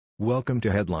Welcome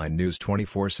to Headline News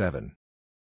 24/7.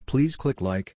 Please click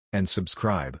like and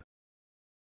subscribe.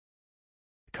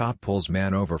 Cop pulls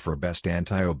man over for best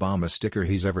anti-Obama sticker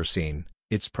he's ever seen.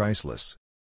 It's priceless.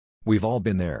 We've all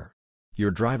been there.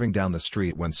 You're driving down the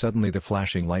street when suddenly the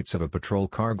flashing lights of a patrol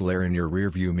car glare in your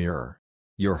rearview mirror.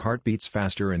 Your heart beats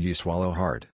faster and you swallow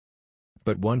hard.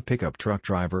 But one pickup truck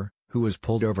driver, who was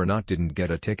pulled over, didn't get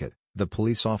a ticket. The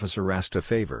police officer asked a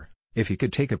favor: if he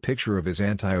could take a picture of his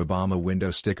anti-Obama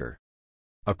window sticker.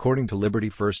 According to Liberty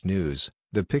First News,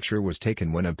 the picture was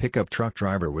taken when a pickup truck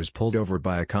driver was pulled over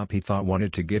by a cop he thought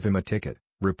wanted to give him a ticket,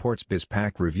 reports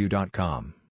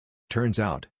BizPackReview.com. Turns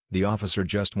out, the officer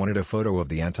just wanted a photo of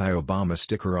the anti-Obama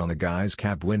sticker on the guy's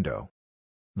cab window.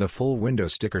 The full window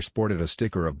sticker sported a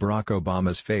sticker of Barack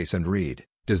Obama's face and read,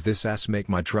 "Does this ass make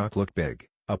my truck look big?"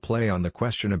 A play on the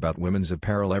question about women's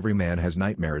apparel every man has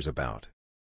nightmares about.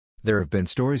 There have been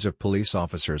stories of police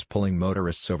officers pulling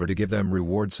motorists over to give them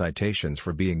reward citations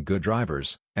for being good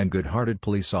drivers, and good-hearted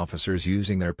police officers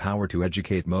using their power to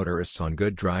educate motorists on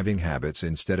good driving habits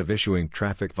instead of issuing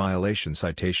traffic violation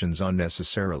citations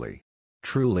unnecessarily.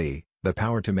 Truly, the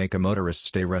power to make a motorist's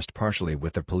day rest partially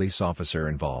with the police officer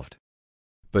involved.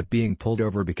 But being pulled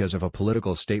over because of a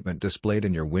political statement displayed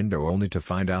in your window only to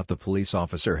find out the police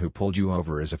officer who pulled you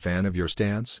over is a fan of your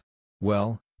stance?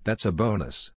 Well, that's a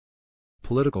bonus.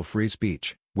 Political free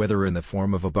speech, whether in the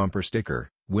form of a bumper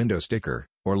sticker, window sticker,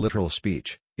 or literal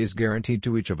speech, is guaranteed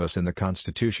to each of us in the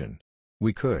Constitution.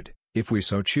 We could, if we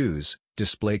so choose,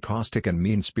 display caustic and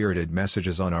mean-spirited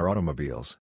messages on our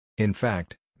automobiles. In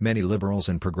fact, many liberals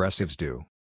and progressives do.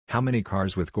 How many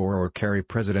cars with Gore or Kerry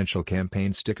presidential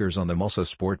campaign stickers on them also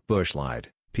sport Bush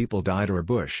lied, people died or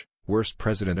Bush, worst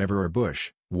president ever or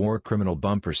Bush, war criminal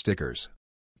bumper stickers?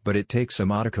 But it takes a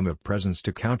modicum of presence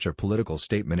to couch a political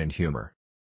statement in humor.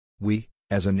 We,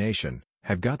 as a nation,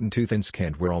 have gotten too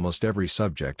thin-skinned where almost every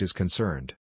subject is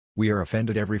concerned. We are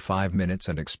offended every 5 minutes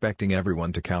and expecting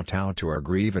everyone to kowtow to our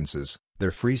grievances, their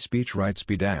free speech rights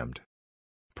be damned.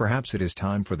 Perhaps it is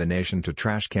time for the nation to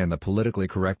trash can the politically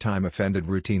correct time-offended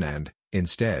routine and,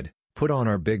 instead, put on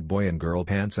our big boy and girl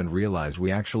pants and realize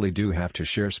we actually do have to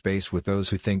share space with those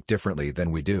who think differently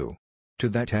than we do. To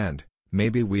that end,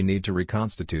 maybe we need to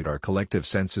reconstitute our collective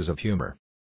senses of humor.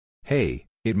 Hey,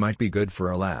 it might be good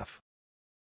for a laugh.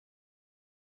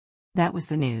 That was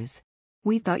the news.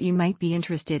 We thought you might be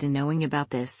interested in knowing about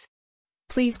this.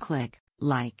 Please click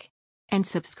like and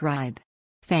subscribe.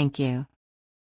 Thank you.